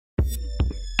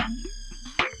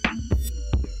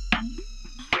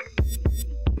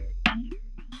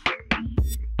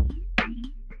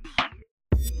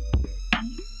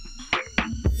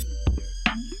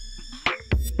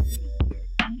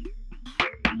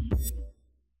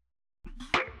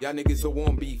Y'all niggas don't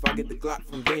want beef, I get the Glock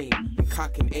from Dame and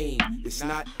cock and aim. It's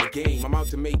not a game, I'm out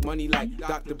to make money like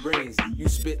Dr. Brains. You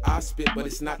spit, I spit, but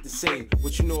it's not the same.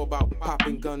 What you know about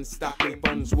popping guns, stopping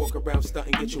buns, walk around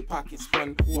stunting, get your pockets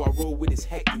spun. Who I roll with is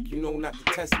hectic, you know not to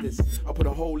test this. I'll put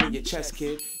a hole in your chest,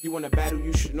 kid. You wanna battle,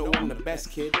 you should know I'm the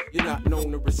best, kid. You're not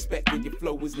known or respected, your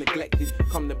flow is neglected.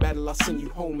 Come to battle, I'll send you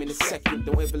home in a second.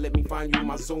 Don't ever let me find you in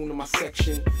my zone or my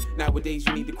section. Nowadays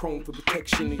you need the chrome for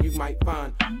protection, and you might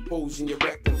find holes in your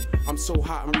rectum. I'm so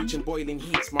hot, I'm reaching boiling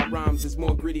heats. My rhymes is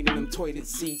more gritty than them toilet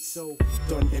seats. So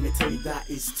don't imitate, that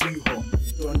is too hot.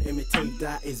 Don't imitate,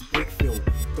 that is Big Phil.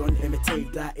 Don't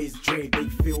imitate, that is Dre.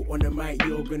 Big Phil on the mic,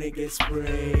 you're gonna get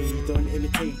sprayed. Don't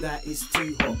imitate, that is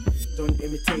too hot. Don't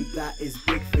imitate, that is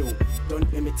Big Phil.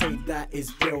 Don't imitate, that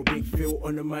is Bill. Big Phil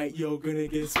on the mic, you're gonna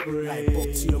get sprayed. I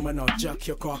pop to your man, I'll jack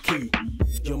your car key.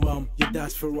 Your mum, your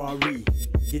dad's Ferrari.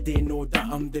 You didn't know that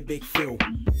I'm the Big Phil.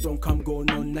 Don't come go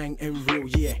no nang and real,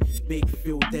 yeah. Big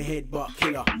Phil, the headbutt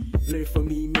killer. Lyric for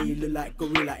me, may look like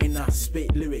gorilla in a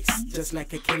spit lyrics, just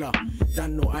like a killer.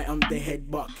 Don't know I am the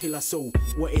headbutt killer. So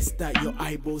what is that? Your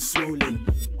eyeballs swollen.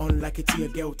 On like a to your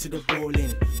girl to the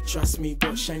bowling. Trust me,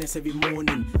 got shyness every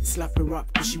morning. Slap her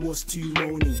up cause she was too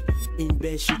moany. In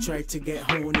bed she tried to get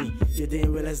horny. You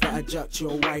didn't realize that I jacked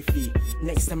your wifey.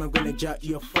 Next time I'm gonna jack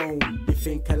your phone. You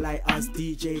think I like us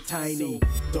DJ Tiny.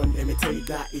 Don't imitate,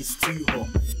 that is too hot.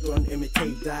 Don't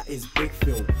imitate, that is Big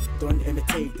Phil. Don't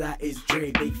imitate, that is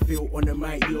Dre. Big Phil on the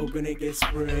mic, you're gonna get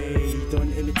sprayed.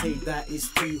 Don't imitate, that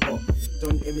is too hot.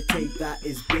 Don't imitate, that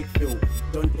is Big Phil.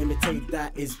 Don't imitate,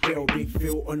 that is Bill. Big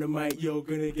Phil on the mic, you're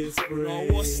gonna get sprayed.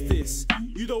 Now what's this?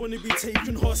 You don't wanna be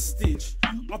taken hostage.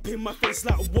 Up in my face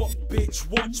like what, bitch?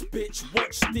 Watch, bitch,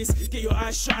 watch this. Get your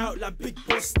eyes shut out like Big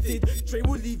Boss did. Dre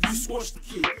will leave you squashed,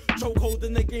 kid. Chokehold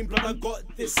in the game, blood, I got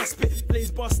this. I spit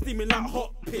blaze bar steaming like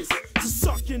hot piss. To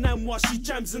suck your nan while she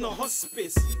jams in a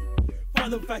hospice.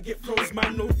 Father faggot throws,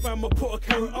 man, no fam. I put a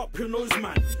carrot up your nose,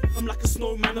 man. I'm like a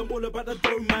snowman, I'm all about the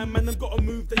dough, man. Man, I've got to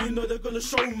move, then you know they're gonna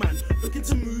show, man. Looking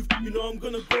to move, you know I'm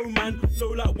gonna grow, man.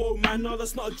 Flow like whoa, man, no,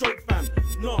 that's not a joke, fam.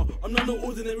 No, I'm not no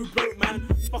ordinary bloke, man.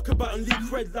 Fuck about and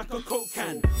leak red like a coke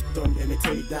can. Don't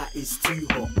imitate, that is too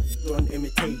hot. Don't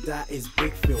imitate, that is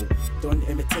Big Phil. Don't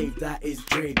imitate, that is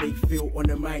Dre. Big Phil on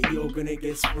the mic, you're gonna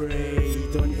get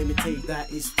sprayed. Don't imitate,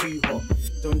 that is too hot.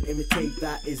 Don't imitate,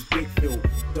 that is Big Phil.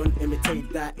 Don't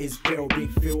imitate, that is Bill. Big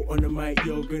Phil on the mic,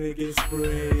 you're gonna get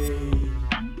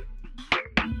sprayed.